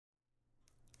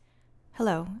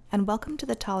Hello, and welcome to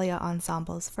the Talia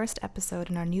Ensemble's first episode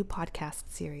in our new podcast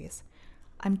series.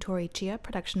 I'm Tori Chia,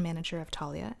 production manager of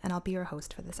Talia, and I'll be your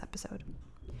host for this episode.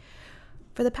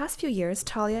 For the past few years,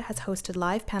 Talia has hosted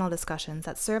live panel discussions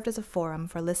that served as a forum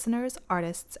for listeners,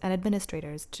 artists, and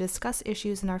administrators to discuss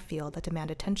issues in our field that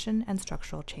demand attention and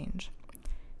structural change.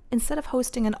 Instead of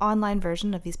hosting an online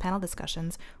version of these panel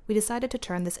discussions, we decided to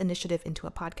turn this initiative into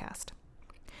a podcast.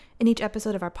 In each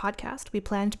episode of our podcast, we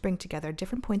plan to bring together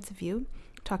different points of view,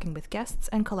 talking with guests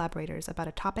and collaborators about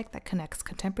a topic that connects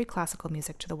contemporary classical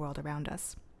music to the world around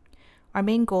us. Our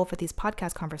main goal for these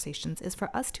podcast conversations is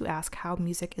for us to ask how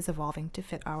music is evolving to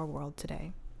fit our world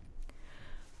today.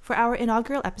 For our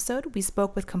inaugural episode, we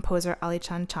spoke with composer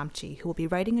Alichan Chamchi, who will be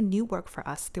writing a new work for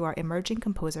us through our Emerging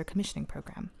Composer Commissioning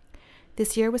Program.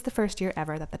 This year was the first year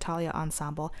ever that the Talia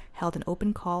Ensemble held an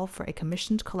open call for a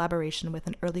commissioned collaboration with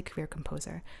an early career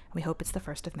composer, and we hope it's the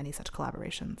first of many such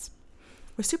collaborations.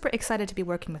 We're super excited to be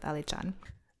working with Alichan.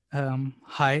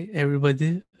 Hi,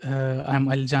 everybody. I'm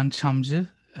Alican Çamcı.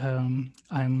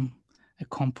 I'm a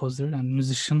composer and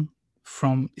musician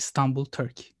from Istanbul,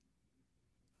 Turkey.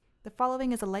 The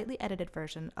following is a lightly edited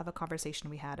version of a conversation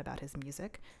we had about his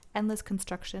music, endless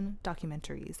construction,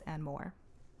 documentaries, and more.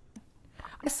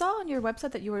 I saw on your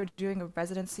website that you were doing a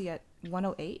residency at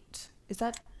 108.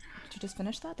 Did you just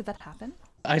finish that? Did that happen?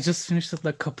 I just finished it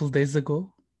like a couple days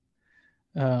ago.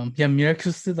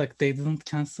 Miraculously, like they didn't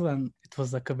cancel, and it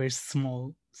was like a very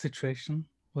small situation.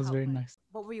 It was very nice.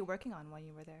 What were you working on while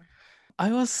you were there?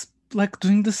 I was like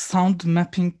doing the sound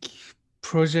mapping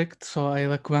project, so I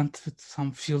like went with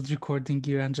some field recording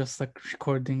gear and just like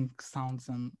recording sounds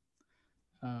and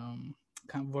kind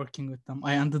of working with them.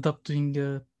 I ended up doing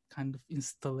a kind of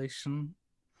installation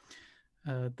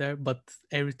there, but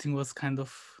everything was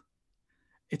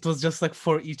it was just like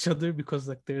for each other because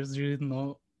like there's really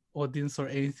no audience or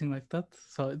anything like that.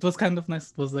 So it was kind of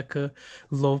nice. It was like a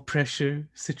low pressure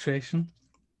situation.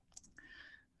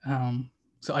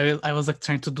 So I was like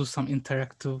trying to do some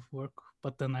interactive work,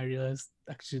 but then I realized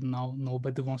actually now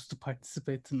nobody wants to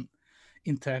participate in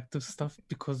interactive stuff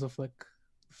because of like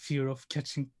fear of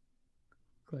catching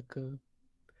like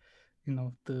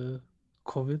the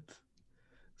COVID.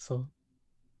 So,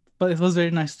 but it was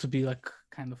very nice to be like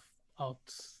kind of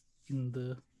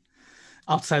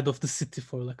outside of the city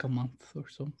for like a month or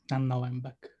so, and now I'm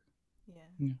back.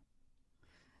 Yeah.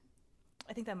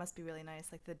 I think that must be really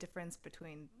nice, like the difference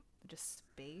between just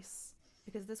space,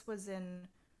 because this was in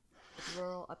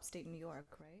rural upstate New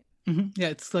York, right? Mm-hmm. Yeah,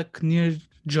 it's like near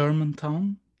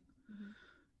Germantown,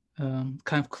 kind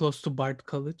of close to Bard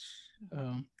College.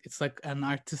 It's like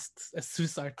a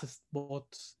Swiss artist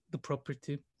bought the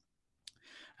property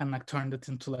and like turned it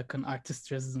into like an artist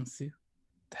residency.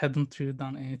 It hadn't really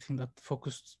done anything that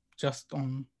focused just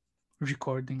on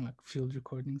recording, like field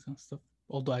recordings and stuff,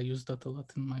 although I use that a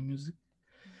lot in my music.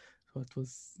 So it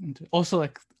was also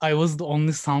like I was the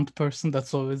only sound person.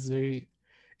 That's always very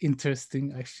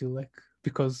interesting, I feel like,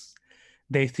 because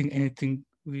they think anything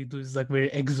we do is like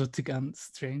very exotic and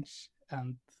strange,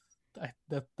 and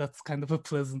that's kind of a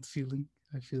pleasant feeling,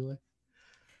 I feel like.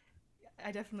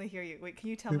 I definitely hear you. Wait, can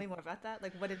you tell me more about that?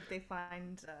 Like, what did they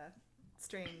find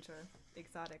strange or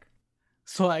exotic?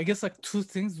 So I guess like two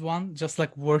things. One, just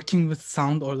like working with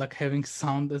sound or like having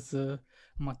sound as a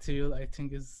material, I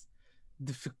think is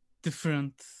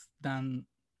different than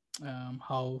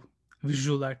how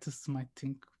visual artists might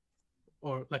think,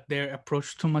 or like their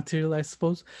approach to material, I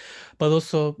suppose. But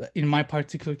also in my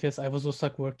particular case, I was also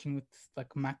like working with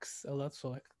like Max a lot, so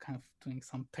like kind of doing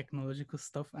some technological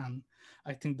stuff, and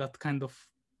I think that kind of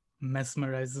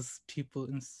mesmerizes people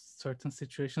in certain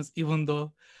situations, even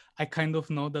though I kind of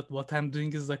know that what I'm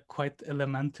doing is like quite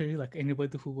elementary. Like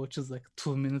anybody who watches like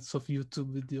 2 minutes of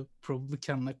YouTube video probably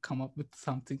can like come up with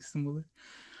something similar.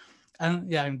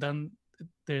 And yeah, and then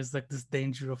there's like this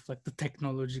danger of like the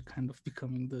technology kind of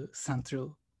becoming the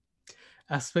central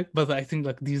aspect. But I think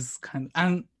like these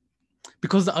and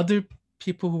because the other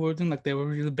people who were doing, like, they were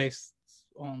really based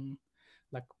on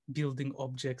like building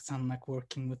objects and like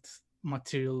working with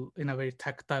material in a very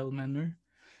tactile manner,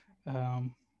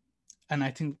 and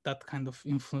I think that kind of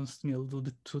influenced me a little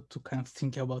bit to kind of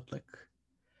think about like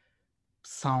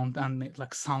sound and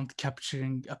like sound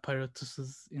capturing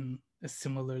apparatuses in a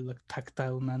similar like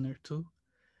tactile manner too.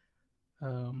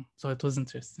 So it was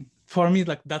interesting for me.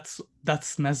 Like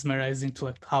that's mesmerizing to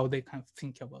like how they kind of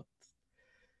think about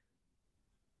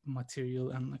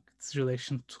material and like its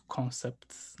relation to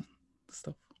concepts and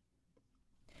stuff.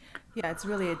 Yeah, it's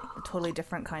really a totally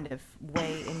different kind of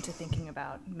way into thinking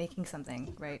about making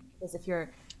something, right? Because if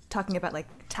you're talking about like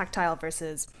tactile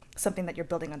versus something that you're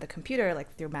building on the computer,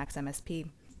 like through Max MSP,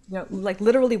 like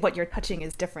literally what you're touching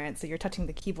is different. So you're touching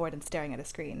the keyboard and staring at a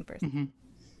screen versus, Hmm.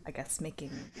 I guess,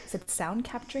 is it sound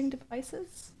capturing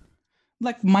devices?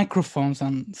 Like microphones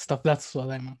and stuff. That's what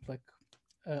I meant. Like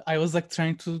I was like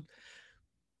trying to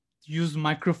use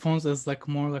microphones as like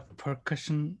more like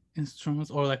percussion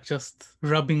instruments, or like just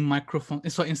rubbing microphone.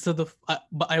 So instead of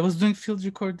but I was doing field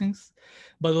recordings,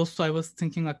 but also I was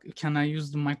thinking like, can I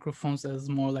use the microphones as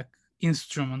more like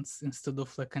instruments instead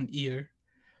of like an ear?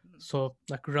 So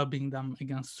like rubbing them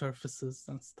against surfaces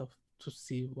and stuff to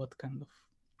see what kind of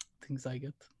things I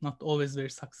get. Not always very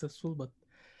successful, but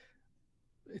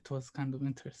it was kind of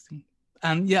interesting.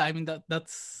 And yeah, I mean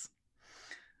that's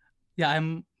yeah,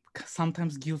 I'm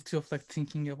sometimes guilty of like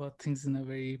thinking about things in a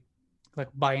very like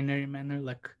binary manner,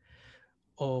 like,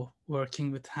 oh,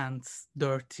 working with hands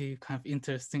dirty, kind of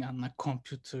interesting, and like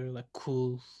computer like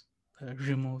cool,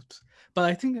 remote. But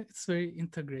I think it's very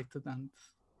integrated, and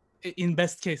in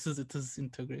best cases it is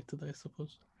integrated, I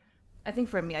suppose. I think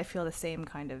for me, I feel the same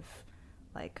kind of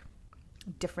like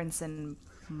difference in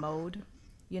mode,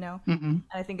 you know? Mm-hmm. And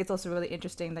I think it's also really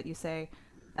interesting that you say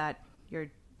that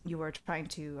you were trying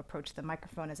to approach the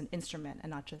microphone as an instrument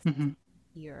and not just as Mm-hmm. an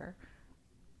ear.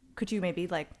 Could you maybe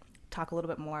like talk a little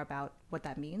bit more about what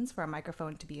that means for a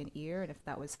microphone to be an ear, and if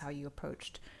that was how you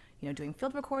approached, doing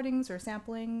field recordings or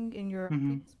sampling in your Mm-hmm.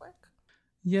 previous work?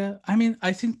 Yeah, I mean,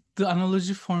 I think the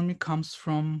analogy for me comes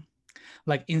from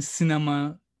like in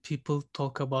cinema, people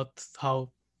talk about how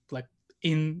like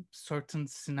in certain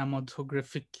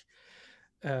cinematographic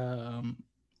um,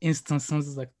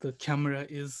 instances, like the camera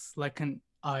is like an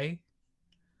eye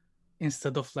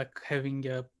instead of like having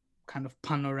a kind of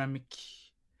panoramic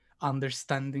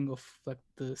understanding of like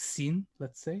the scene,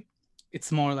 let's say.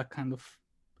 It's more like kind of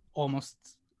almost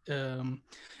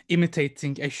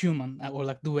imitating a human, or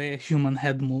like the way a human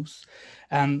head moves.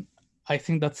 And I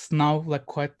think that's now like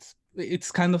quite,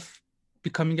 it's kind of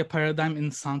becoming a paradigm in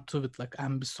sound too, with like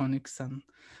ambisonics and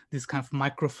these kind of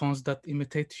microphones that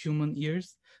imitate human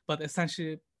ears. But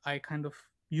essentially I kind of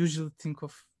usually think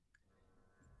of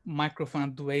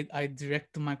microphone, the way I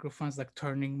direct the microphone is like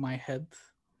turning my head,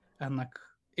 and like,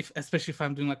 if especially if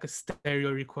I'm doing like a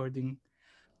stereo recording,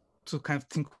 to kind of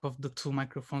think of the two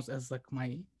microphones as like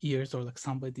my ears or like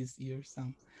somebody's ears,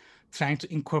 and trying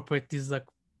to incorporate these like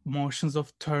motions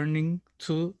of turning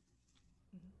to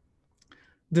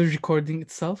the recording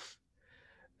itself.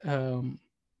 um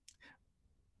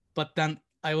but then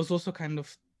I was also kind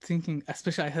of thinking,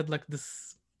 especially I had like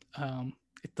this,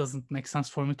 it doesn't make sense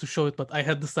for me to show it, but I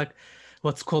had this like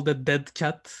what's called a dead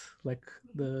cat, like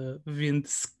the wind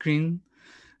screen.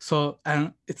 So,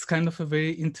 and it's kind of a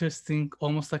very interesting,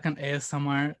 almost like an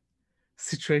ASMR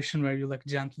situation where you like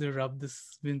gently rub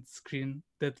this windscreen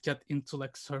dead cat into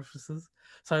like surfaces.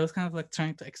 So I was kind of like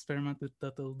trying to experiment with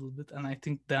that a little bit, and I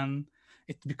think then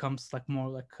it becomes like more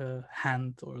like a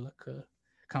hand or like a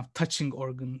kind of touching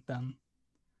organ than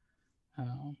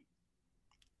uh,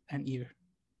 an ear.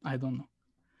 I don't know.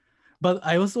 But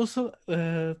I was also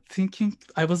thinking,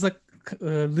 I was like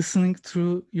listening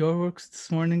through your works this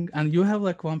morning, and you have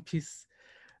like one piece,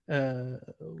 uh,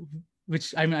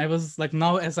 which I mean, I was like,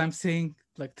 now as I'm saying,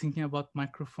 like thinking about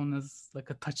microphone as like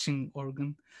a touching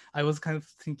organ, I was kind of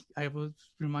thinking, I was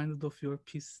reminded of your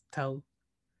piece, Tell.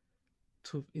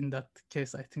 To in that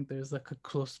case, I think there's like a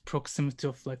close proximity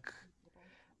of like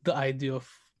the idea of,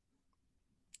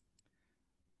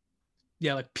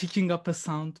 yeah, like picking up a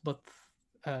sound, but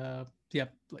yeah,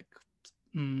 like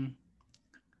mm,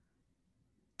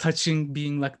 touching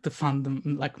being like the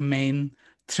like main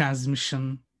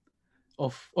transmission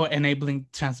of, or enabling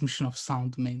transmission of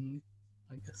sound mainly,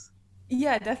 I guess.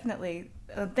 Yeah, definitely.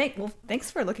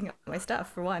 Thanks for looking at my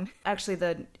stuff for one. Actually,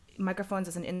 the microphones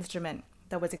as an instrument,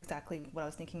 that was exactly what I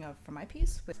was thinking of for my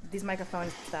piece. With these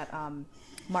microphones that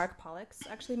Mark Pollux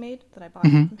actually made, that I bought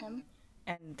Mm-hmm. from him,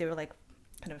 and they were like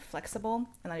kind of flexible,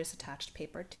 and I just attached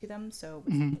paper to them, so it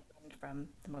was Mm-hmm. from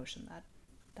the motion that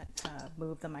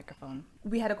moved the microphone.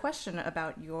 We had a question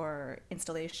about your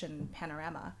installation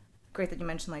panorama. Great that you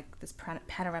mentioned like this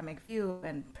panoramic view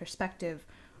and perspective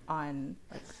on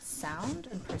like sound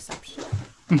and perception.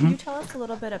 Could Mm-hmm. you tell us a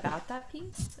little bit about that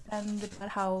piece and about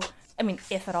how, I mean,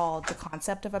 if at all, the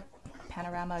concept of a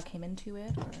panorama came into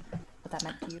it, or what that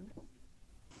meant to you?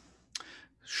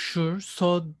 Sure.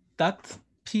 So that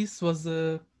piece was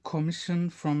a commission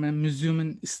from a museum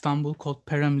in Istanbul called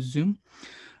Pera Museum.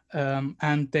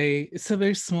 And it's a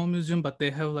very small museum, but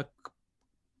they have like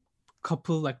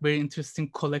couple like very interesting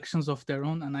collections of their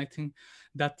own. And I think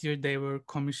that year they were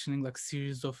commissioning like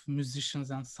series of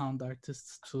musicians and sound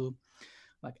artists to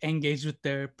like engage with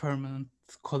their permanent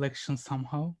collection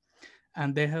somehow.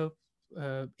 And they have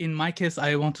in my case,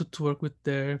 I wanted to work with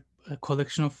their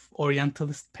collection of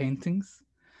Orientalist paintings,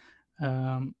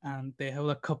 and they have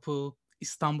a couple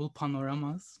Istanbul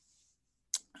panoramas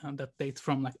that date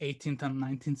from like 18th and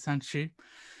 19th century.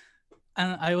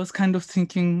 And I was kind of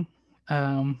thinking,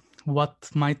 what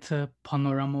might a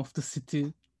panorama of the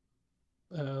city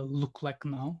look like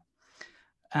now?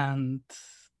 And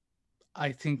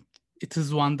I think it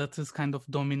is one that is kind of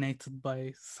dominated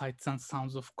by sights and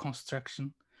sounds of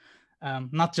construction,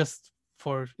 not just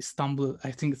for Istanbul.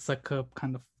 I think it's like a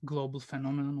kind of global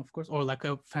phenomenon, of course, or like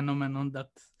a phenomenon that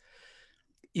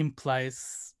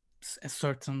implies a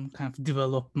certain kind of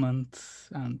development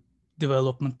and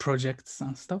development projects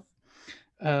and stuff.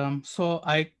 So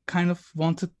I kind of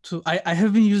wanted to, I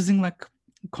have been using like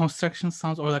construction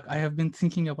sounds, or like I have been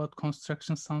thinking about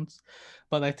construction sounds,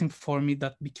 but I think for me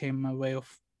that became a way of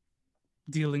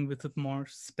dealing with it more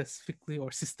specifically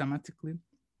or systematically.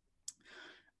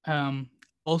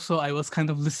 Also, I was kind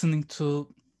of listening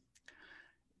to,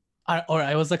 or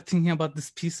I was like thinking about this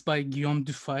piece by Guillaume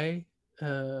Dufay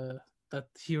that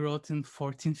he wrote in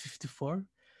 1454.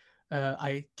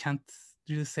 I can't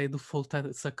really say the full title.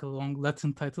 It's like a long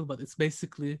Latin title, but it's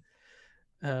basically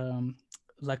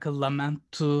like a lament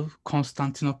to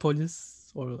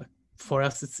Constantinopolis, or like for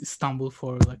us it's Istanbul,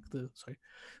 for like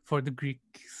for the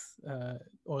Greeks,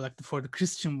 or like for the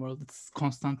Christian world it's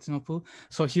Constantinople.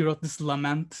 So he wrote this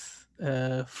lament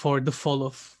for the fall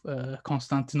of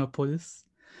Constantinopolis,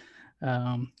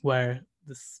 where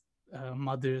this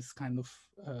mother is kind of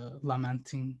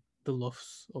lamenting the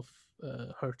loss of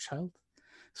her child.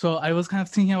 So I was kind of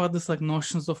thinking about this like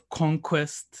notions of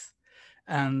conquest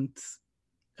and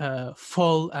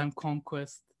fall and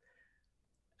conquest,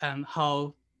 and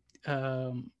how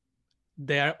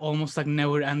they are almost like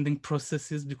never-ending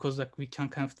processes, because like we can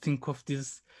kind of think of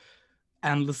these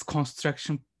endless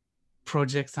construction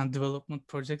projects and development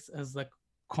projects as like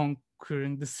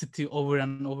conquering the city over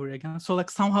and over again. So like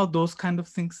somehow those kind of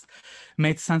things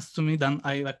made sense to me. Then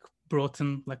I like brought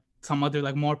in like some other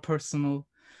like more personal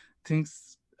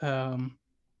things, and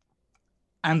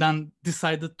then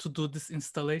decided to do this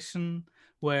installation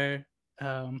where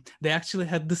they actually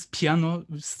had this piano,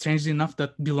 strangely enough,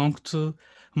 that belonged to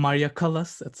Maria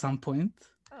Callas at some point.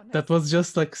 Oh, nice. That was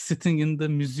just like sitting in the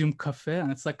museum cafe,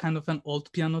 and it's like kind of an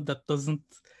old piano that doesn't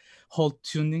hold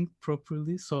tuning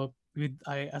properly. So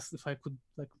I asked if I could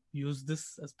like use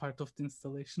this as part of the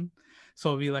installation.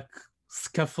 So we like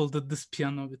scaffolded this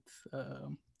piano with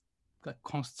like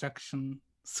construction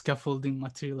scaffolding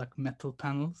material, like metal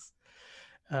panels.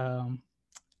 And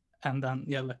then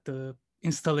like the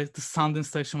sound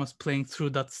installation was playing through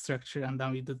that structure, and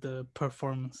then we did the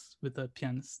performance with the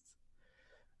pianist.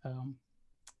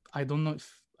 I don't know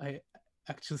if I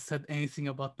actually said anything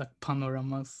about like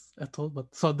panoramas at all,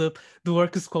 but so the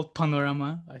work is called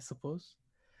Panorama, I suppose.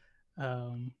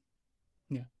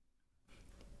 Yeah,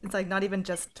 it's like not even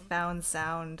just found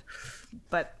sound,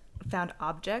 but found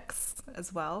objects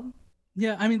as well.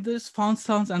 Yeah, I mean, there's found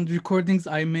sounds and recordings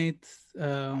I made,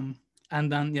 and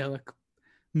then like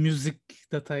music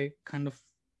that I kind of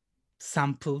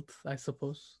sampled, I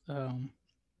suppose.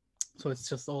 So it's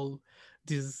just all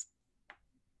these,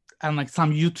 and like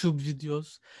some YouTube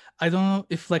videos. I don't know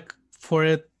if like for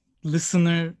a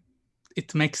listener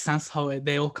it makes sense how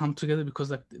they all come together,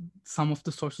 because like some of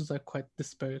the sources are quite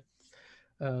disparate,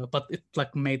 but it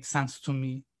like made sense to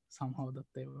me somehow that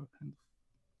they were kind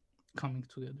of coming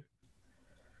together.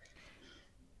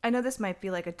 I know this might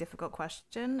be like a difficult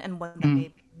question, and one that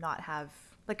may not have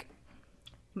like,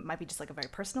 might be just like a very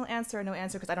personal answer or no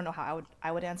answer, because I don't know how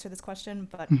I would answer this question.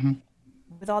 But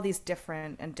with all these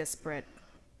different and disparate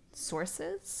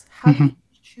sources, how do you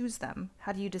choose them?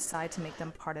 How do you decide to make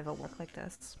them part of a work like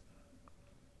this?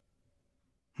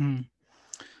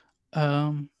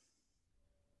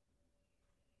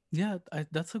 Yeah,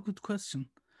 that's a good question.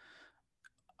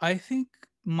 I think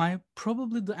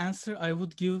probably the answer I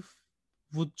would give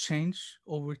would change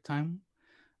over time.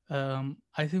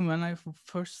 I think when I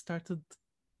first started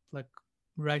like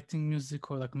writing music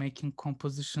or like making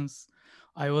compositions,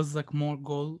 I was like more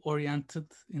goal oriented,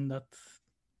 in that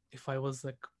if I was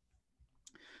like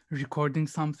recording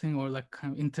something or like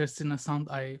kind of interested in a sound,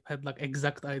 I had like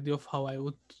exact idea of how I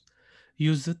would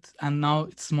use it. And now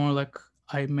it's more like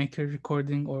I make a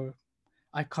recording, or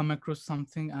I come across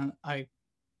something and I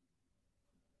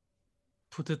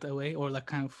put it away, or like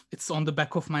kind of it's on the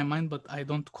back of my mind, but I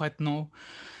don't quite know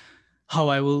how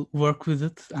I will work with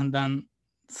it. And then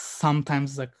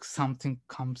sometimes like something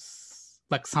comes,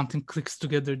 like something clicks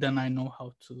together, then I know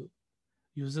how to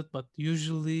use it. But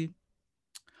usually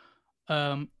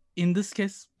in this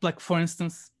case, like for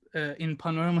instance, in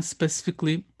Panorama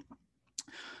specifically,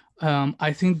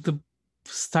 I think the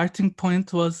starting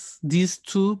point was these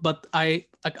two, but I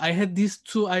had these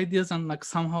two ideas, and like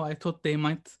somehow I thought they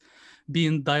might be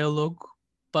in dialogue,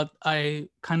 but I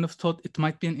kind of thought it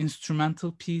might be an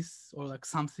instrumental piece or like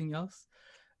something else.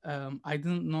 I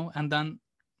didn't know, and then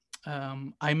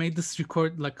I made this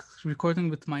recording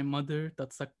with my mother.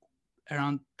 That's like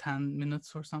around 10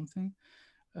 minutes or something,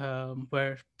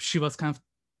 where she was kind of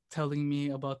telling me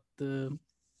about the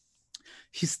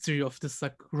history of this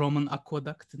like Roman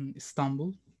aqueduct in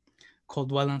Istanbul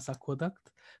called Valens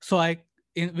Aqueduct. So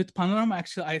with Panorama,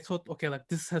 actually, I thought, okay, like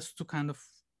this has to kind of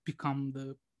become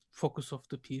the focus of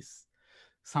the piece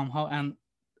somehow. And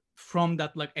from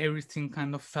that, like everything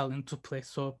kind of fell into place.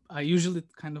 So I usually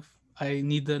I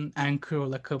need an anchor or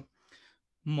like a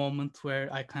moment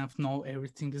where I kind of know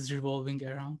everything is revolving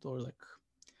around, or like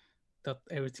that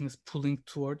everything is pulling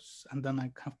towards, and then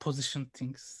I kind of position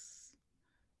things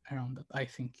around that. I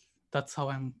think that's how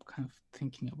I'm kind of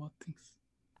thinking about things.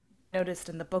 Noticed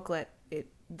in the booklet,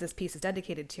 this piece is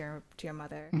dedicated to your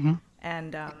mother, Mm-hmm.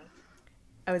 and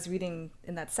I was reading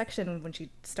in that section when she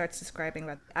starts describing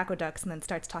about aqueducts and then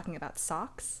starts talking about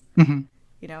socks. Mm-hmm.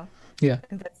 You know, Yeah. I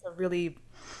think that's a really,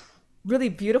 really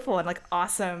beautiful and like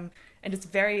awesome, and just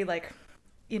very like,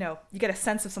 you get a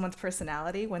sense of someone's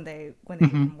personality when they go Mm-hmm.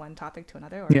 from one topic to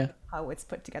another, or Yeah. how it's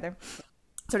put together.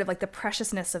 Sort of like the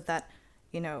preciousness of that,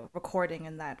 recording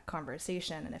and that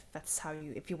conversation, and if that's how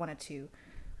if you wanted to,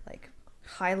 like,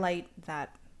 highlight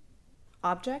that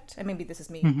object, and maybe this is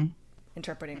me Mm-hmm.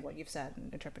 interpreting what you've said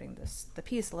and interpreting the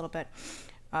piece a little bit,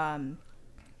 um,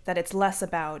 that it's less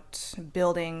about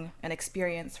building an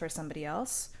experience for somebody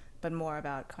else, but more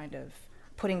about kind of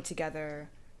putting together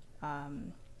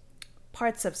um,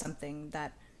 parts of something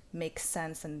that makes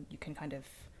sense, and you can kind of,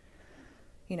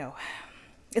 you know,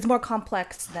 it's more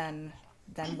complex than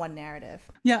one narrative.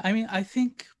 Yeah, I mean, I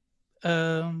think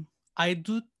I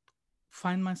do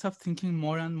find myself thinking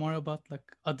more and more about like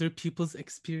other people's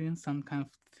experience and kind of,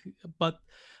 but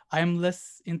I'm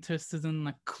less interested in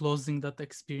like closing that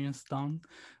experience down.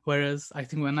 Whereas I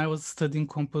think when I was studying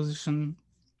composition,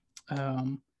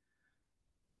 um,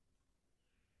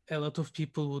 a lot of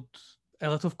a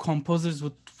lot of composers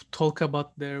would talk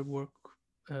about their work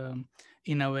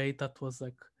in a way that was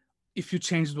like, if you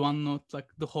changed one note, like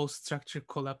the whole structure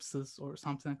collapses or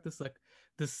something like this, like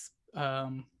this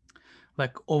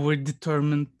like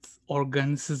overdetermined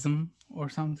organicism or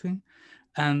something.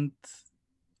 And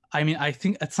I mean, I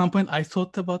think at some point I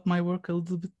thought about my work a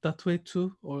little bit that way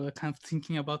too, or kind of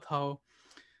thinking about how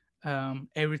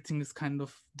everything is kind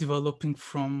of developing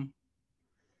from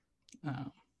uh,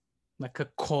 like a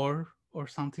core or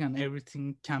something, and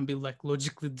everything can be like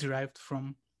logically derived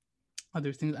from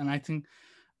other things. And I think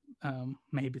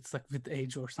maybe it's like with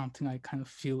age or something, I kind of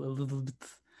feel a little bit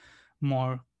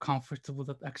more comfortable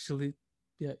that actually,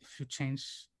 yeah, if you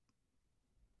change,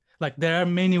 like there are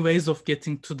many ways of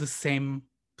getting to the same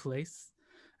place.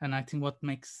 And I think what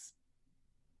makes,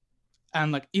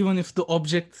 and like even if the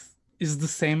object is the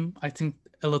same, I think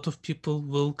a lot of people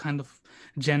will kind of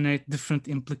generate different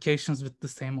implications with the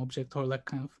same object, or like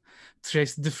kind of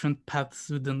trace different paths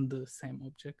within the same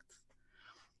object.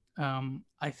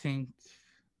 I think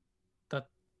that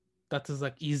that is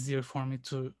like easier for me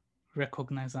to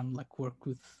recognize and like work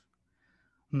with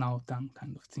now than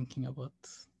kind of thinking about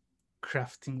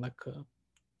crafting like a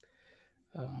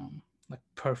like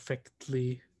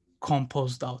perfectly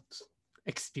composed out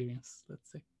experience,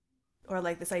 let's say. Or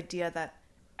like this idea that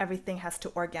everything has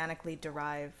to organically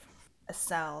derive a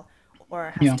cell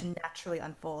or has Yeah. to naturally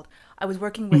unfold. I was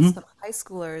working with Mm-hmm. some high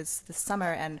schoolers this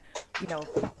summer, and you know,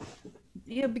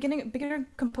 beginner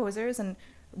composers, and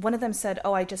one of them said,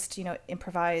 "Oh, I just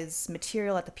improvise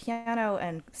material at the piano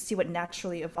and see what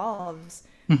naturally evolves,"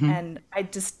 Mm-hmm. and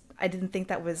I didn't think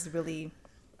that was really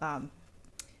um,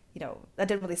 that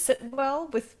didn't really sit well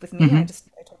with me. Mm-hmm.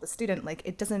 I told the student, like,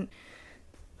 it doesn't,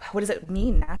 what does it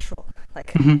mean natural?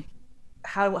 Like, Mm-hmm.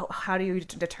 how do you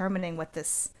determining what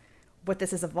this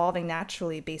is evolving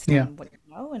naturally based Yeah. on what you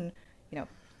know? And you know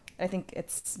I think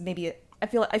it's maybe,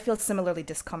 I feel similarly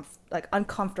like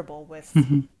uncomfortable with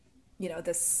Mm-hmm.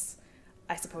 this,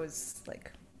 I suppose,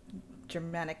 like,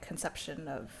 Germanic conception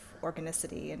of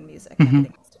organicity in music, and Mm-hmm.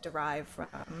 everything has to derive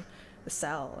from the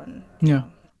cell, and Yeah.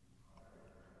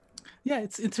 Yeah,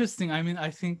 it's interesting. I mean, I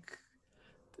think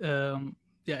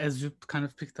yeah, as you kind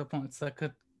of picked up on, it's like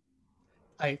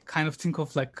I kind of think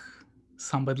of like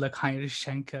somebody like Heinrich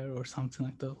Schenker or something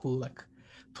like that, who like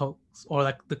talks, or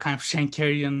like the kind of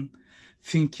Schenkerian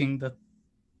thinking that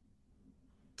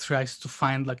tries to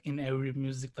find like in every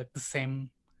music like the same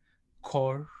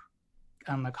core,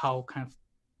 and like how kind of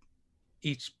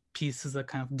each piece is a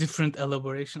kind of different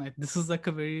elaboration. This is like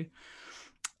a very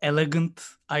elegant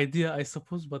idea, I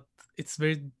suppose, but it's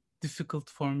very difficult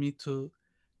for me to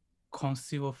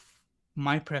conceive of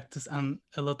my practice and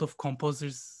a lot of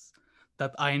composers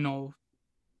that I know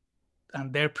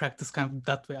and their practice kind of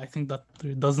that way. I think that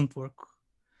it doesn't work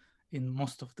in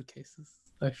most of the cases,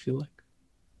 I feel like.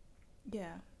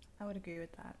 Yeah, I would agree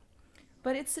with that.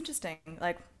 But it's interesting,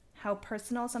 like how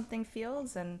personal something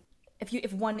feels, and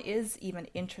if one is even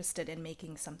interested in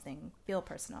making something feel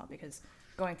personal, because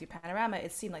going through Panorama,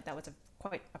 it seemed like that was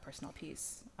quite a personal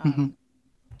piece. Mm-hmm.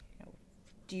 You know,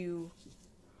 do you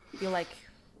feel like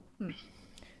hmm,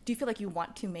 do you feel like you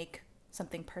want to make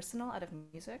something personal out of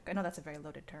music? I know that's a very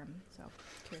loaded term, so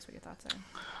curious what your thoughts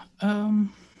are.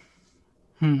 Um,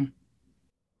 hmm.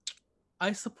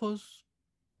 I suppose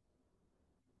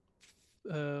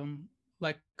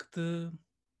like the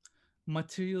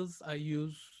materials I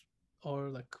use or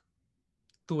like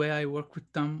the way I work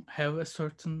with them have a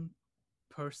certain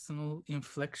personal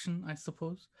inflection, I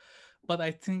suppose. But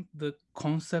I think the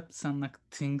concepts and like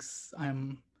things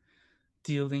I'm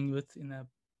dealing with in a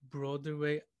broader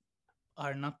way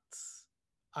are not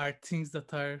are things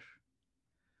that are,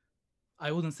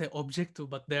 I wouldn't say objective,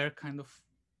 but they're kind of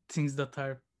things that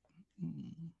are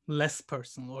less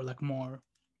personal or like more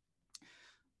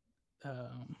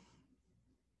um,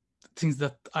 things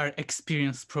that are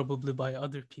experienced probably by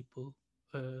other people,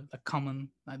 like common,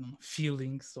 I don't know,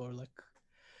 feelings or like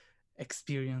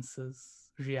experiences,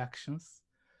 reactions.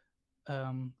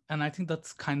 And I think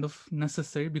that's kind of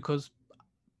necessary because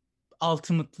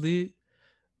ultimately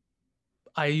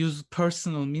I use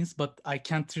personal means, but I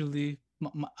can't really,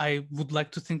 I would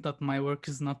like to think that my work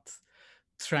is not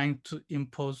trying to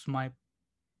impose my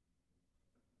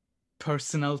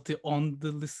personality on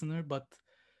the listener, but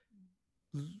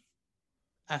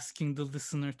asking the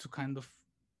listener to kind of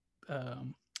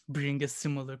bring a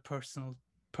similar personal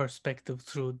perspective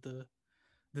through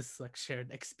this like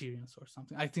shared experience or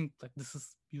something. I think like this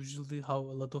is usually how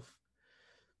a lot of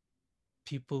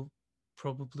people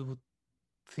probably would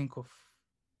think of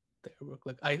their work.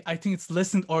 Like I think it's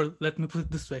less or let me put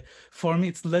it this way, for me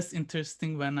it's less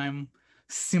interesting when I'm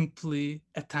simply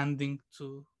attending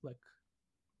to like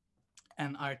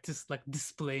an artist like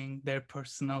displaying their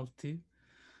personality,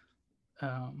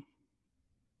 and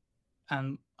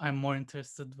I'm more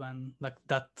interested when like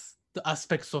that the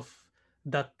aspects of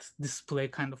that display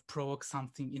kind of provoke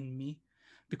something in me,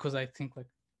 because I think like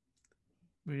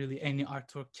really any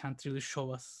artwork can't really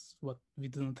show us what we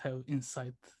didn't have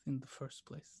inside in the first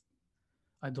place.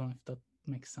 I don't know if that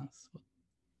makes sense, but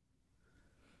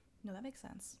No, that makes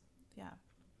sense. Yeah.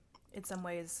 In some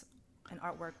ways, an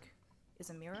artwork is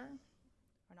a mirror,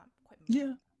 or not quite mirror.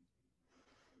 yeah,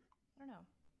 I don't know.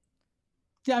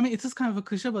 yeah, I mean it is kind of a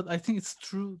cliche, but I think it's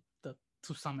true that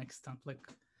to some extent, like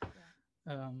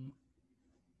Yeah. um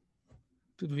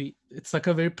it's like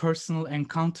a very personal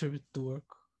encounter with the work,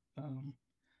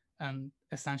 and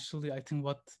essentially I think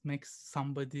what makes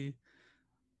somebody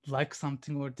like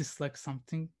something or dislike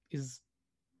something is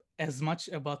as much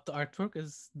about the artwork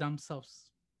as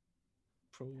themselves,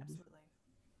 probably. Absolutely.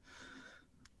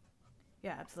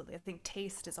 Yeah, absolutely. I think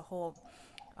taste is a whole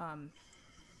um,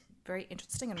 very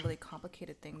interesting and really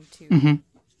complicated thing to Mm-hmm.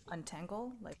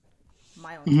 untangle. Like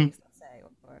my own Mm-hmm. taste, let's say,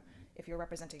 or if you're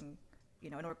representing,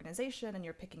 an organization and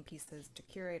you're picking pieces to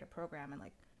curate a program, and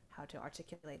like how to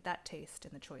articulate that taste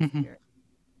in the choice of Mm-hmm. your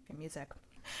music.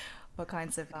 What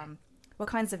kinds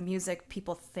of music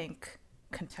people think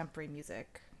contemporary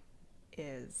music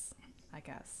is, I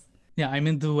guess. Yeah, I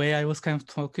mean the way I was kind of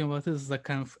talking about it is like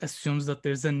kind of assumes that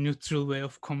there's a neutral way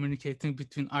of communicating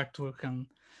between artwork and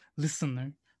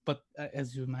listener, but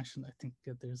as you mentioned, I think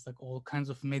there's like all kinds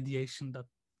of mediation that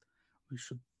we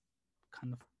should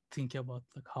kind of think about,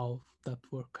 like how that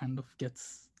work kind of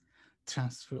gets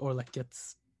transferred or like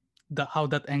gets how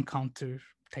that encounter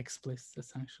takes place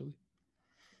essentially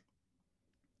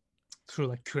through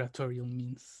like curatorial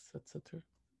means, etc.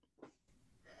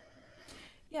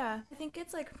 Yeah, I think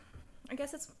it's like, I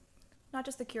guess it's not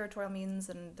just the curatorial means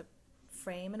and the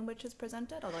frame in which it's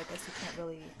presented, although I guess you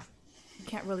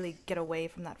can't really get away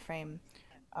from that frame.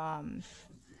 Um,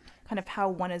 Kind of how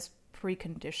one is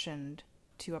preconditioned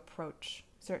to approach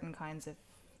certain kinds of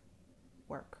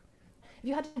work. If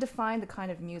you had to define the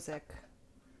kind of music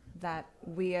that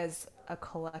we as a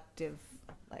collective,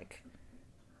 like,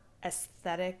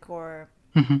 aesthetic or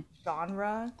Mm-hmm.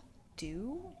 genre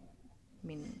do, I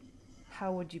mean,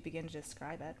 how would you begin to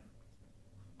describe it?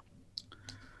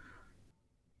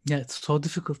 Yeah, it's so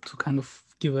difficult to kind of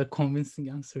give a convincing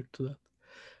answer to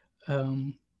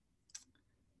that.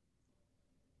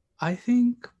 I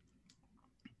think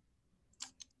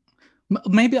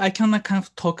Maybe I can like kind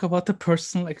of talk about the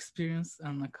personal experience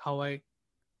and like how I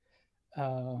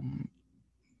um,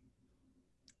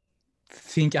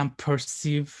 think and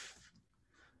perceive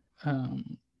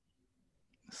um,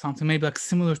 something maybe like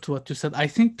similar to what you said. I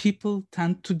think people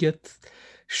tend to get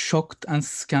shocked and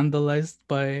scandalized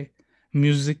by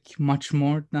music much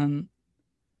more than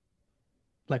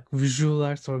like visual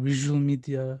arts or visual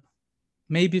media.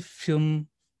 Maybe film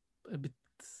a bit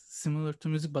similar to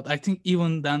music, but I think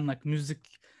even then, like music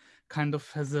kind of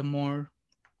has a more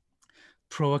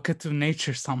provocative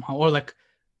nature somehow, or like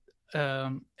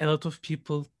a lot of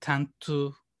people tend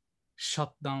to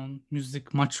shut down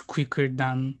music much quicker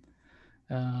than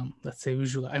let's say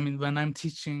visual. I mean, when I'm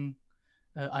teaching,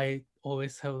 I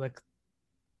always have like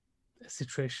a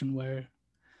situation where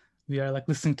we are like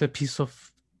listening to a piece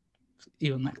of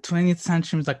even like 20th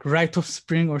century, like Rite of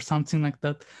Spring or something like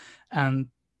that, and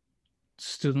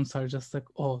students are just like,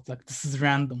 oh, like this is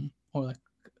random, or like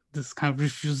this kind of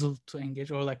refusal to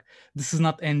engage, or like this is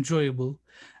not enjoyable.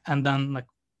 And then like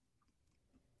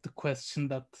the question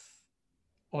that,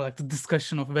 or like the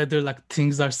discussion of whether like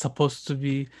things are supposed to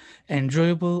be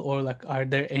enjoyable, or like are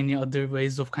there any other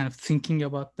ways of kind of thinking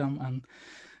about them. And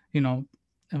you know,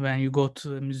 when you go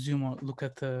to a museum or look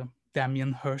at a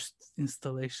Damien Hirst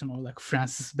installation, or like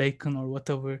Francis Bacon or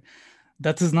whatever,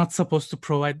 that is not supposed to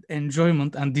provide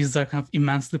enjoyment, and these are kind of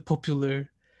immensely popular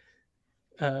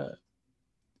uh,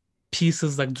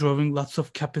 pieces, like drawing lots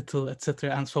of capital,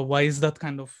 etc. And so why is that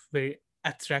kind of very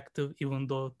attractive, even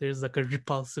though there's like a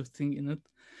repulsive thing in it,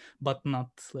 but not,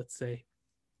 let's say,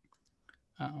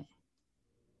 um,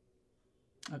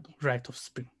 I don't, Rite of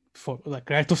Spring. For like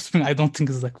Rite of Spring, I don't think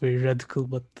is like very radical,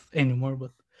 but anymore.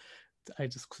 But I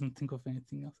just couldn't think of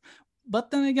anything else.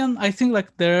 But then again, I think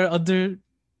like there are other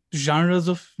genres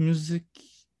of music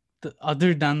that,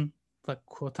 other than like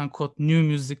quote unquote new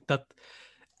music, that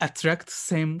attract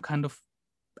same kind of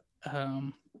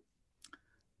um,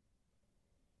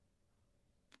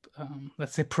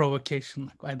 let's say provocation.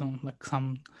 Like I don't like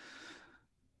some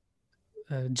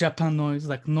Japan noise,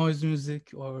 like noise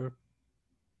music, or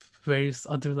various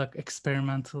other like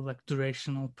experimental like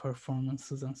durational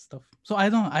performances and stuff. So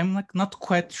I'm like not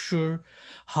quite sure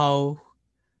how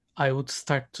I would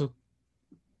start to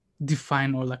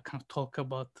define or like kind of talk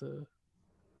about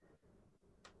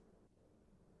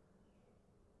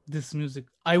this music.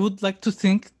 I would like to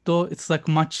think though it's like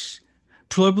much,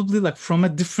 probably like from a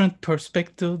different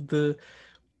perspective, the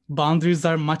boundaries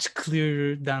are much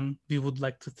clearer than we would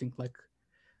like to think. Like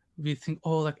we think,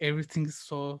 oh, like everything is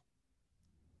so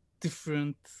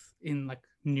different in like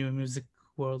new music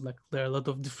world, like there are a lot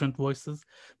of different voices,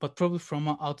 but probably from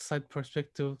an outside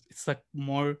perspective it's like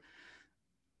more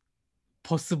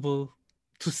possible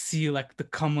to see like the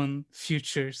common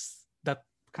features that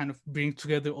kind of bring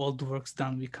together all the works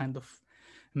done. We kind of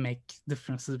make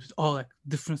differences, all like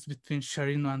difference between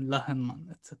Sharino and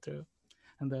Lahenman, etc.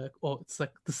 And they're like, oh, it's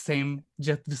like the same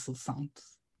jet whistle sound.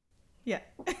 Yeah.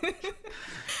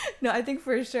 No, I think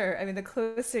for sure. I mean, the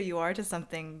closer you are to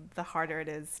something, the harder it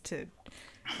is to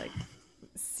like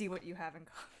see what you have in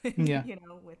common, Yeah.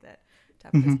 with it, to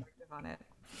have Mhm. perspective on it.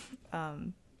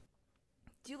 Um,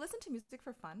 do you listen to music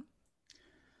for fun?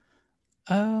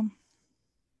 um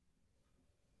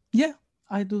yeah,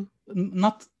 I do.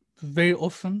 Not very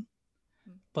often,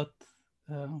 Mm. but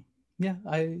uh, yeah,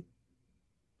 I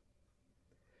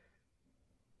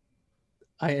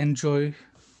enjoy.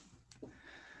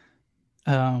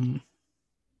 Um,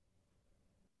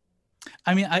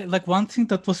 I mean, I like one thing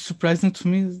that was surprising to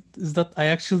me is that I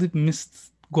actually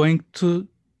missed going to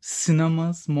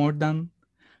cinemas more than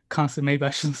concert. Maybe I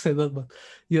shouldn't say that, but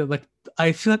yeah, like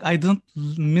I feel like I don't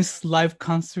miss live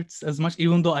concerts as much,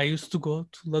 even though I used to go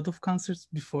to a lot of concerts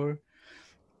before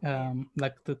Yeah.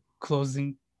 like the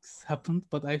closings happened.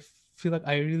 But I feel like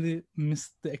I really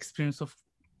missed the experience of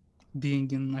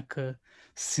being in like a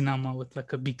cinema with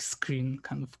like a big screen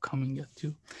kind of coming at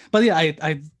you. But yeah,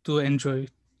 I do enjoy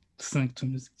listening to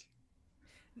music.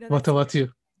 No, What that's about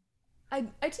you? I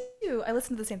do. I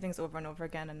listen to the same things over and over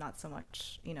again, and not so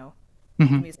much, the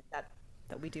Mm-hmm, music that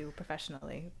we do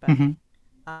professionally. But mm-hmm,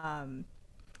 um,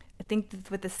 I think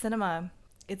with the cinema,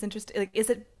 it's interesting. Like, does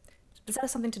that have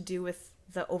something to do with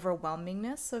the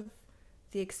overwhelmingness of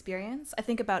the experience? I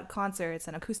think about concerts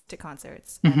and acoustic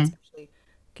concerts, and mm-hmm, especially,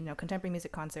 contemporary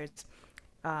music concerts,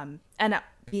 and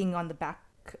being on the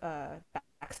uh,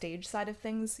 backstage side of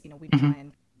things. We mm-hmm, try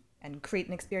and create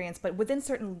an experience, but within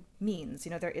certain means.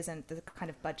 There isn't the kind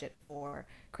of budget for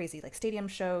crazy like stadium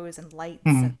shows and lights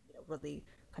mm-hmm, and really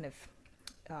kind of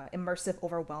immersive,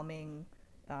 overwhelming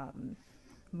um,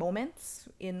 moments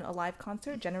in a live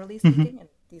concert, generally mm-hmm, speaking, in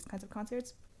these kinds of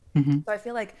concerts. mm-hmm, So I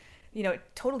feel like it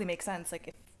totally makes sense. Like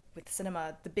if with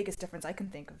cinema, the biggest difference I can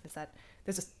think of is that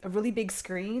there's a really big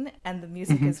screen and the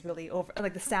music Hmm. is really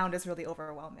like the sound is really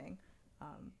overwhelming.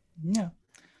 Um, Yeah.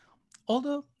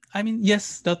 Although, I mean,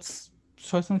 yes, that's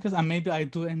certainly because, and maybe I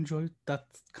do enjoy that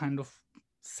kind of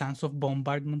sense of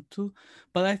bombardment too.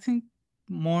 But I think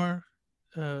more,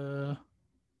 uh,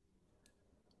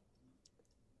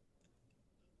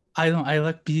 I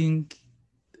like being,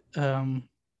 um,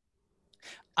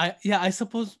 I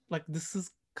suppose like this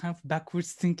is kind of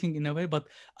backwards thinking in a way, but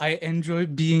I enjoy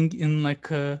being in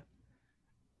like a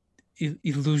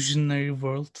illusionary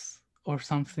world or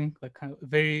something, like kind of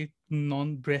very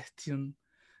non-Brechtian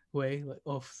way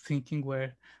of thinking,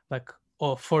 where like,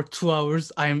 oh, for 2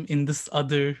 hours I'm in this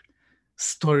other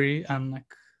story and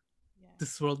like yeah.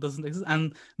 this world doesn't exist.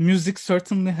 And music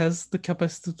certainly has the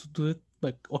capacity to do it,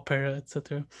 like opera,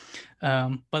 etc.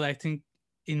 But I think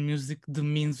in music the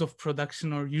means of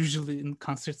production are usually in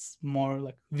concerts more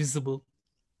like visible,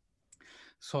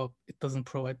 so it doesn't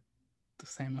provide the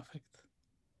same effect.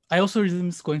 I also really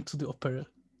miss going to the opera,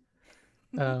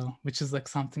 which is like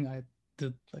something I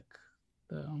did like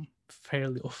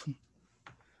fairly often.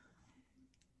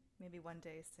 Maybe one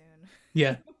day soon.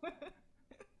 Yeah.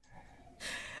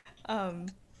 um,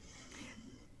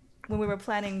 when we were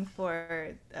planning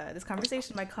for this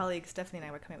conversation, my colleague Stephanie and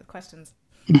I were coming up with questions,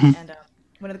 Mhm. and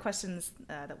one of the questions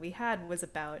that we had was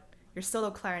about your solo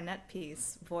clarinet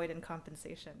piece, "Void and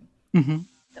Compensation," Mhm.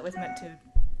 that was meant to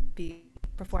be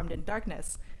performed in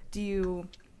darkness. Do you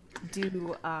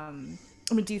do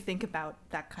I mean, do you think about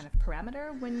that kind of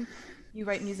parameter when you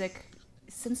write music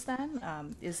since then?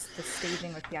 Is the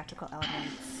staging or theatrical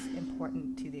elements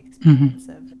important to the Mhm. experience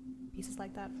of pieces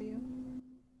like that for you?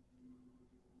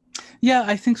 Yeah,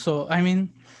 I think so. I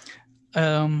mean,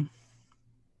 um,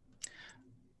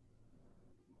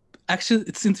 actually,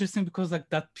 it's interesting because like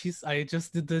that piece, I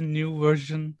just did a new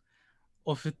version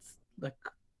of it like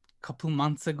a couple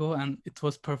months ago, and it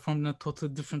was performed in a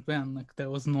totally different way, and like there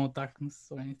was no darkness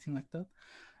or anything like that,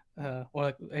 or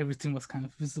like everything was kind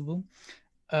of visible.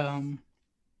 Um,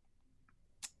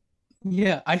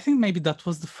 yeah, I think maybe that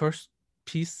was the first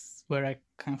piece where I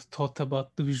kind of thought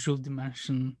about the visual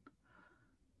dimension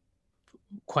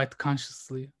quite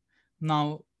consciously.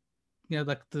 Now, yeah,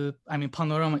 like I mean,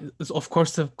 Panorama is of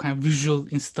course a kind of visual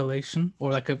installation,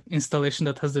 or like an installation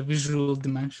that has a visual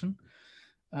dimension.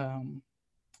 Um,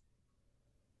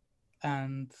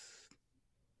 and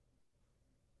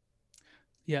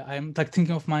yeah, I'm like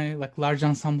thinking of my like large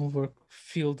ensemble work,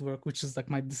 field work, which is like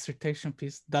my dissertation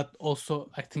piece, that also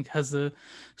I think has a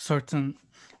certain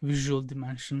visual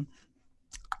dimension.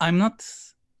 I'm not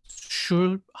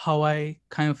sure how I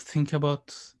kind of think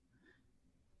about,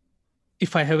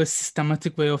 if I have a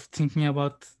systematic way of thinking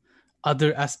about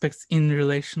other aspects in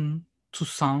relation to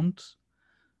sound.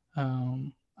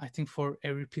 I think for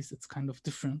every piece it's kind of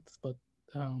different, but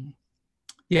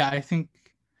yeah, I think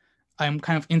I'm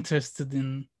kind of interested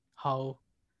in how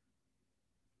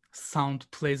sound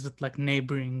plays with like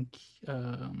neighboring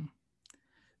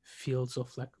fields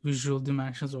of like visual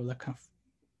dimensions, or like kind of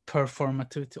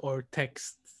performativity or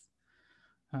text.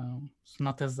 So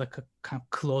not as like a kind of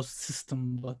closed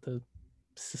system, but a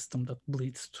system that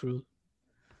bleeds through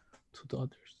to the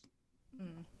others.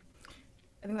 Mm.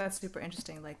 I think that's super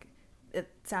interesting. Like,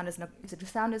 sound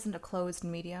isn't a closed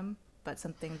medium, but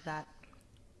something that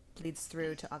leads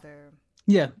through to other.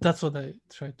 Yeah, that's what I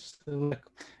tried to say. Like,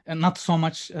 and not so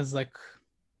much as like,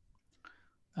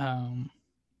 um,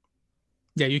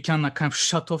 yeah, you can like kind of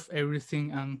shut off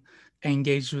everything and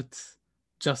engage with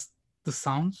just the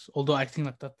sounds. Although I think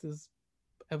like that is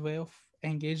a way of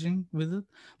engaging with it,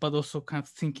 but also kind of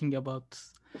thinking about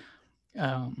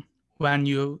um, when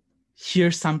you hear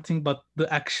something, but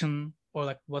the action or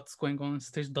like what's going on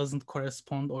stage doesn't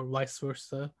correspond, or vice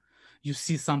versa. You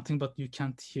see something, but you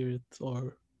can't hear it,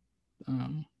 or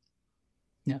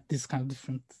yeah, this kind of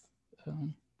different.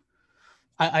 Um,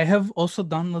 I have also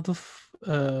done a lot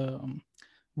of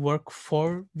work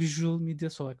for visual media,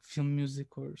 so like film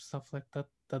music or stuff like that,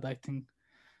 that I think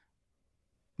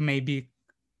maybe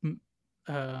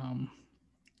um,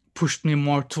 pushed me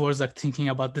more towards like thinking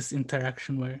about this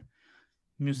interaction where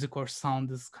music or sound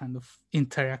is kind of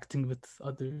interacting with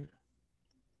other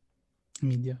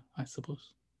media, I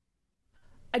suppose.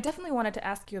 I definitely wanted to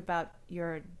ask you about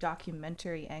your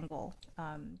documentary angle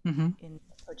Mm-hmm. in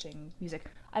approaching music.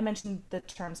 I mentioned the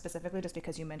term specifically just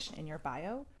because you mentioned in your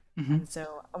bio. Mm-hmm. And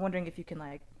so I'm wondering if you can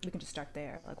we can just start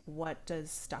there. Like, what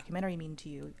does documentary mean to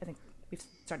you? I think we've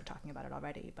started talking about it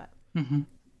already, but Mm-hmm.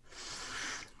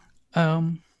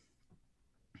 Um,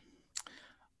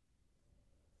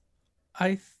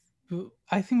 I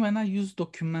think when I use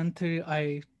documentary,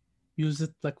 I use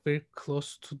it like very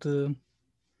close to the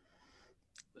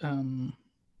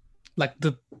like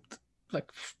the like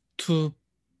to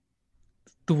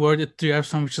the word it derives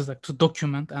from, which is like to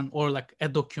document and or like a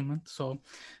document. So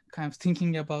kind of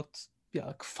thinking about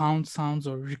like found sounds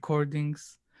or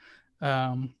recordings,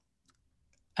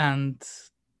 and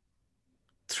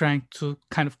trying to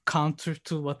kind of counter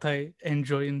to what I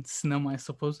enjoy in cinema, I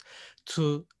suppose,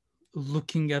 to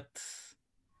looking at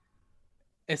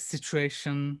a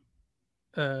situation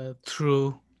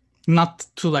through not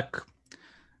to like,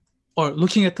 or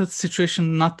looking at the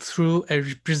situation not through a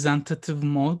representative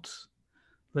mode,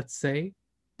 let's say,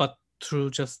 but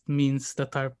through just means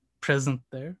that are present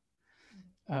there.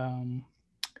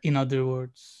 In other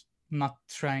words, not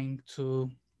trying to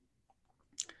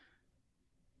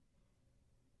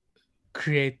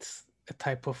create a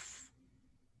type of,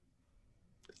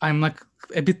 I'm like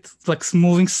a bit like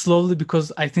moving slowly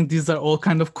because I think these are all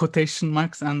kind of quotation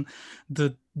marks, and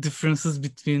the differences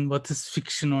between what is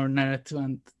fiction or narrative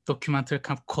and documentary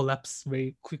kind of collapse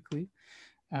very quickly.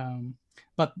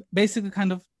 But basically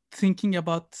kind of thinking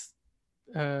about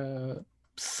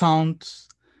sound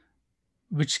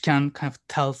which can kind of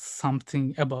tell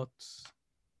something about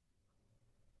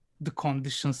the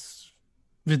conditions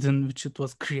within which it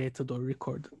was created or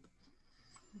recorded.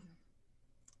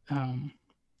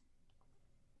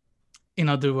 In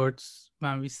other words,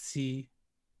 when we see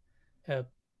a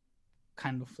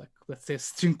kind of like, let's say, a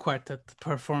string quartet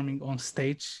performing on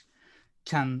stage,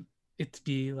 can it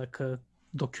be like a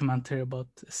documentary about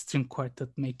a string quartet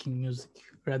making music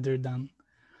rather than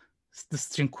the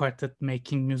string quartet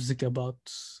making music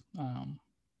about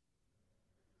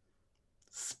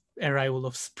arrival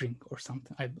of spring or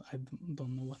something? I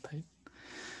don't know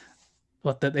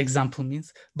what that example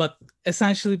means, but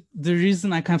essentially the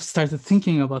reason I kind of started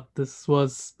thinking about this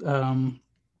was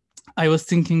I was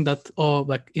thinking that,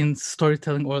 like in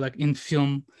storytelling or like in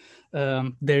film,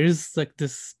 there is like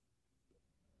this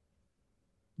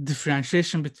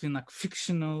differentiation between like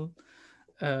fictional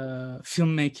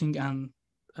filmmaking and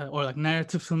or like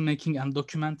narrative filmmaking and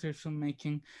documentary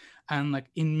filmmaking, and like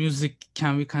in music,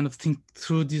 can we kind of think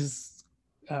through these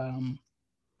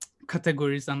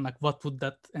categories and like what would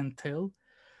that entail,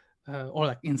 or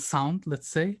like in sound, let's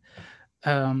say.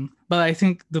 But I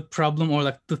think the problem or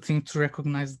like the thing to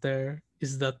recognize there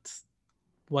is that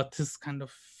what is kind of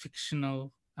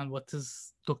fictional and what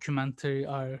is documentary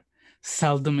are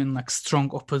seldom in like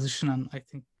strong opposition, and I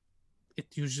think it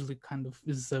usually kind of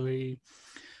is a very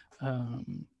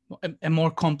a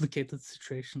more complicated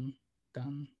situation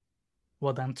than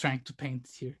what I'm trying to paint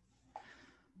here.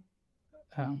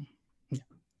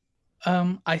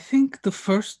 I think the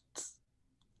first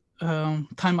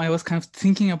time I was kind of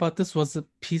thinking about this was a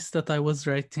piece that I was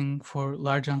writing for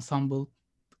Large Ensemble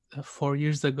 4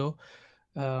 years ago.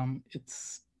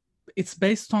 It's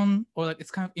based on, or like it's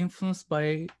kind of influenced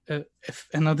by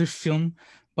another film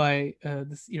by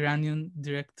this Iranian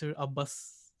director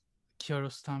Abbas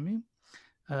Kiarostami.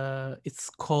 It's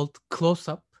called Close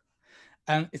Up,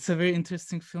 and it's a very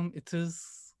interesting film. It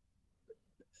is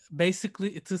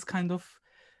kind of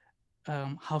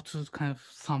how to kind of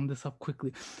sum this up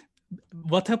quickly.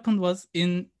 What happened was,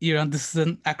 in Iran, this is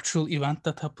an actual event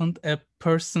that happened. A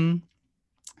person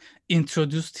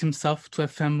introduced himself to a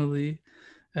family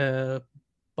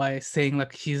by saying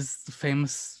like he's the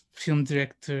famous film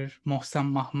director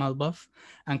Mohsen Mahmalbaf,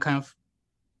 and kind of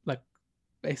like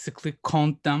basically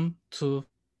conned them to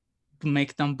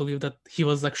make them believe that he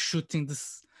was like shooting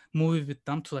this movie with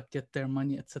them to like get their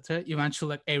money, etc. Eventually,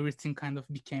 like everything kind of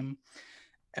became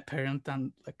apparent,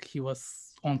 and like he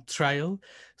was on trial.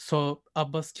 So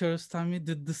Abbas Kiarostami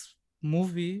did this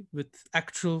movie with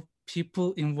actual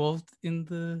people involved in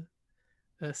the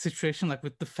situation, like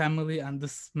with the family and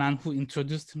this man who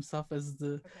introduced himself as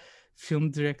the film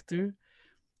director,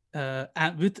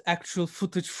 and with actual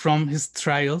footage from his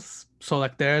trials. So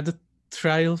like there are the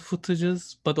trial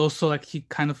footages, but also like he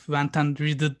kind of went and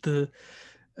redid the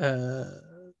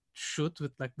shoot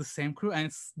with like the same crew,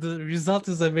 and the result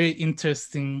is a very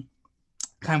interesting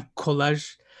kind of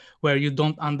collage where you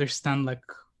don't understand like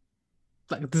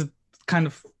the kind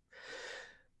of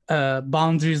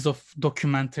boundaries of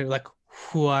documentary, like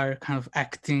who are kind of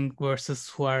acting versus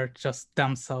who are just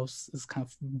themselves, is kind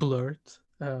of blurred.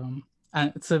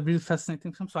 And it's a really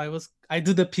fascinating film. So I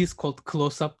did a piece called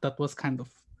Close Up that was kind of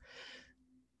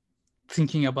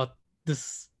thinking about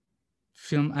this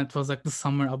film, and it was like the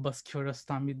summer Abbas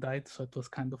Kiarostami died, so it was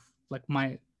kind of like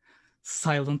my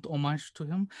silent homage to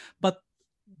him. But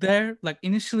there, like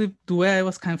initially, the way I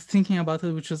was kind of thinking about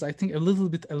it, which was I think a little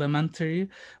bit elementary,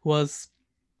 was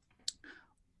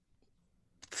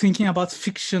thinking about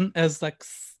fiction as like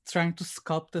trying to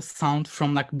sculpt the sound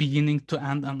from like beginning to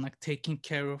end and like taking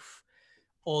care of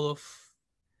all of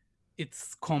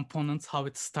its components, how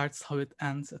it starts, how it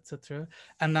ends, etc.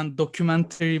 And then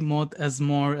documentary mode as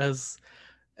more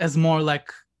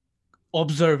like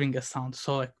observing a sound.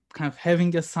 So like kind of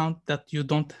having a sound that you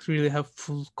don't really have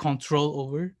full control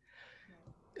over,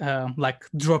 like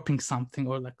dropping something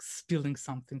or like spilling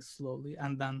something slowly,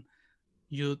 and then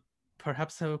you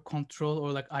perhaps have a control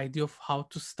or like idea of how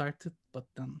to start it, but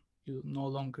then you no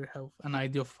longer have an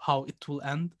idea of how it will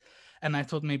end. And I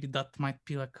thought maybe that might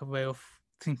be like a way of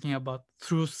thinking about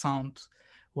through sound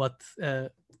what a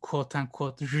quote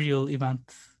unquote real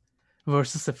event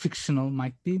versus a fictional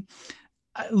might be.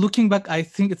 Looking back, I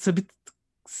think it's a bit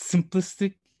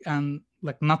simplistic and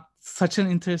like not such an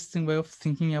interesting way of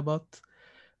thinking about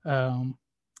um,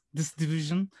 this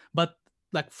division. But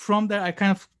like from there, I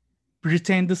kind of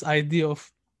retained this idea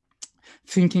of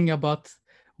thinking about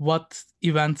what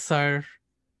events are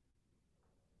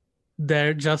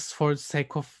there just for the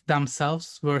sake of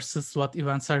themselves versus what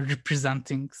events are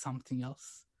representing something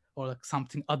else or like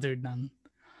something other than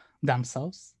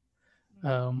themselves.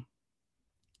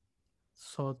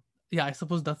 So yeah, I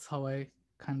suppose that's how I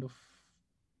kind of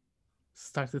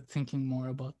started thinking more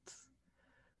about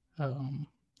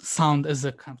sound as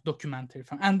a kind of documentary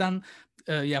film. And then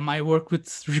yeah, my work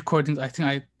with recordings, I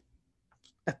think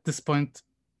at this point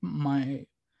my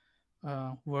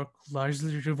work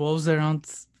largely revolves around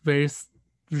various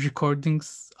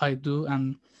recordings I do,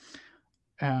 and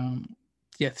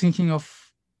yeah, thinking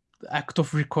of the act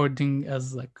of recording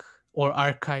as like, or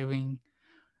archiving,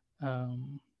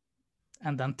 and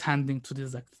then tending to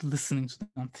this, like listening to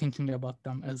them, thinking about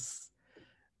them as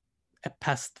a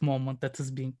past moment that is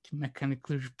being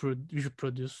mechanically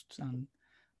reproduced and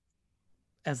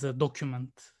as a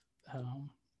document.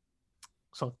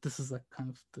 So this is like kind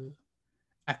of the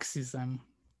axis I'm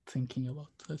thinking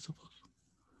about, I suppose.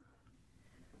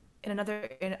 In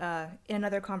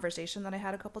another conversation that I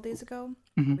had a couple days ago,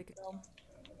 Mm-hmm. a week ago,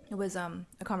 it was a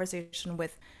conversation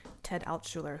with Ted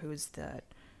Altschuler,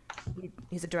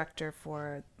 he's a director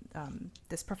for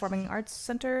this performing arts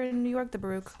center in New York, the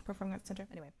Baruch Performing Arts Center.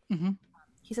 Anyway, Mm-hmm.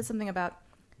 he said something about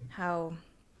how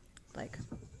like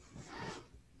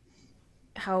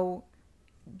how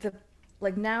the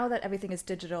like now that everything is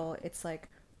digital, it's like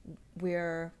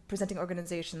we're presenting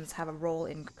organizations have a role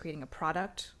in creating a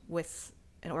product with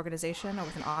an organization or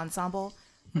with an ensemble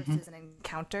versus an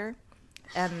encounter.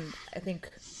 And I think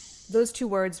those two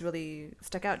words really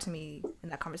stuck out to me in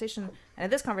that conversation. And in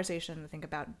this conversation, I think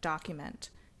about document,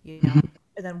 Mm-hmm.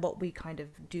 and then what we kind of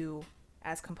do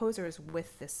as composers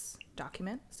with this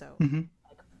document. So Mm-hmm.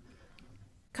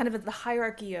 kind of the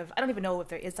hierarchy of, I don't even know if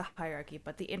there is a hierarchy,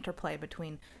 but the interplay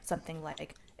between something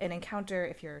like an encounter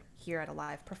if you're here at a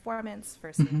live performance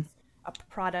versus Mm-hmm. a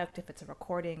product if it's a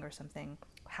recording or something,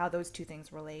 how those two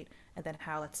things relate, and then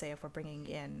how, let's say, if we're bringing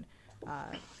in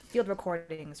field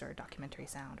recordings or documentary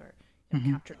sound or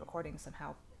Mm-hmm. captured recordings,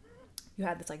 somehow you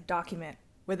had this like document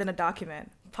within a document,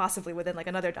 possibly within like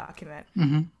another document,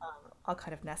 Mm-hmm. all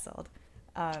kind of nestled.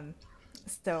 Um,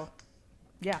 so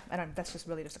yeah, I don't. That's just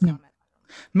really just a Yeah. comment.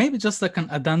 Maybe just like an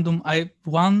addendum.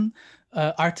 One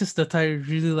artist that I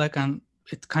really like, and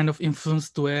it kind of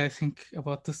influenced the way I think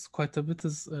about this quite a bit,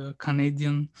 is a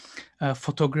Canadian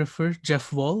photographer,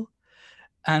 Jeff Wall.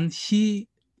 And he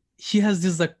has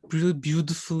this like really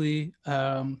beautifully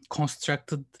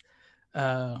constructed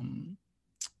um,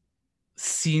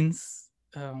 scenes,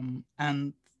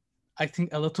 and I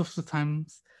think a lot of the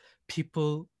times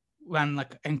people, when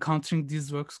like encountering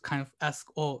these works, kind of ask,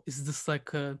 oh, is this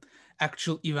like a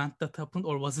actual event that happened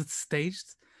or was it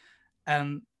staged?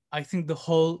 And I think the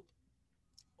whole,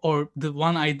 or the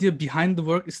one idea behind the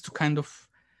work is to kind of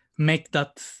make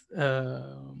that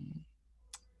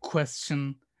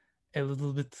question a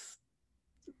little bit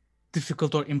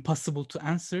difficult or impossible to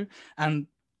answer. And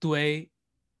the way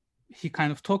he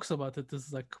kind of talks about it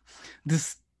is like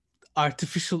this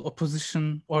artificial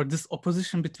opposition, or this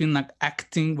opposition between like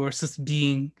acting versus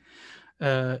being,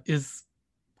 is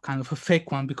kind of a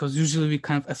fake one, because usually we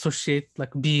kind of associate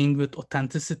like being with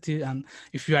authenticity, and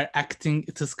if you are acting,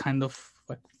 it is kind of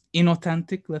like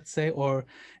inauthentic, let's say, or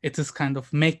it is kind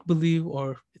of make believe,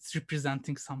 or it's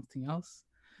representing something else.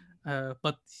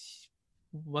 But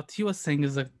what he was saying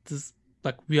is like this,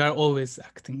 like we are always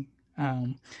acting,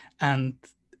 and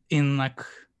in like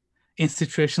in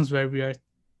situations where we are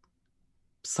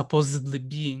supposedly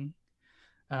being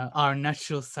our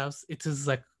natural selves, it is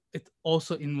like it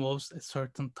also involves a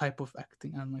certain type of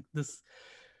acting, and like this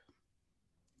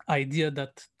idea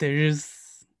that there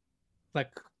is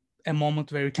like a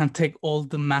moment where you can take all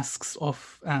the masks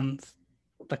off and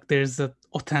like there's a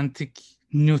authentic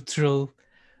neutral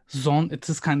zone. It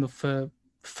is kind of a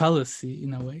fallacy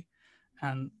in a way,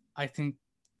 and I think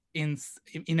in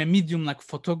a medium like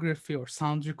photography or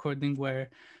sound recording where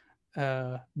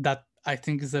that I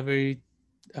think is a very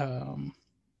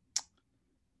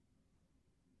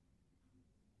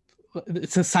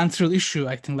it's a central issue,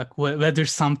 I think, like whether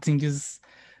something is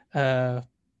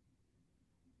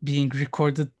being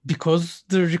recorded because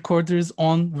the recorder is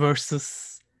on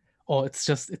versus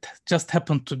it just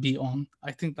happened to be on.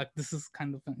 I think like this is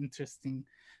kind of an interesting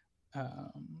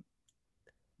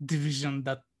division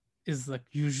that is like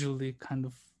usually kind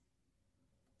of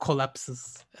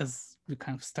collapses as we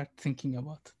kind of start thinking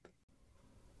about it.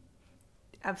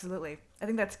 Absolutely. I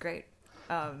think that's great.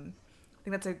 I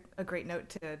think that's a great note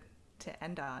to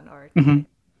end on, or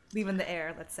leave in the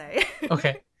air, let's say.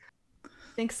 Okay.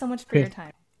 Thanks so much for your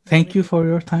time. Thank you for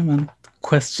your time and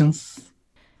questions.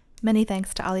 Many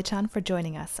thanks to Ali-chan for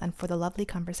joining us and for the lovely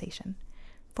conversation.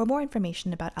 For more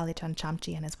information about Ali-chan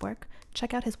Chamchi and his work,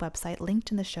 check out his website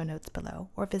linked in the show notes below,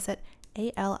 or visit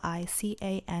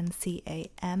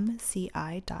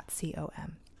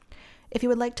alicancamci.com. If you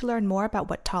would like to learn more about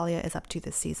what Thalia is up to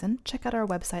this season, check out our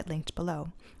website linked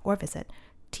below, or visit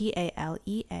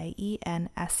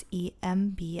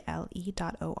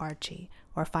taleaensemble.org,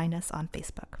 or find us on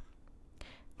Facebook.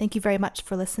 Thank you very much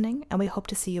for listening, and we hope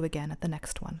to see you again at the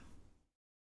next one.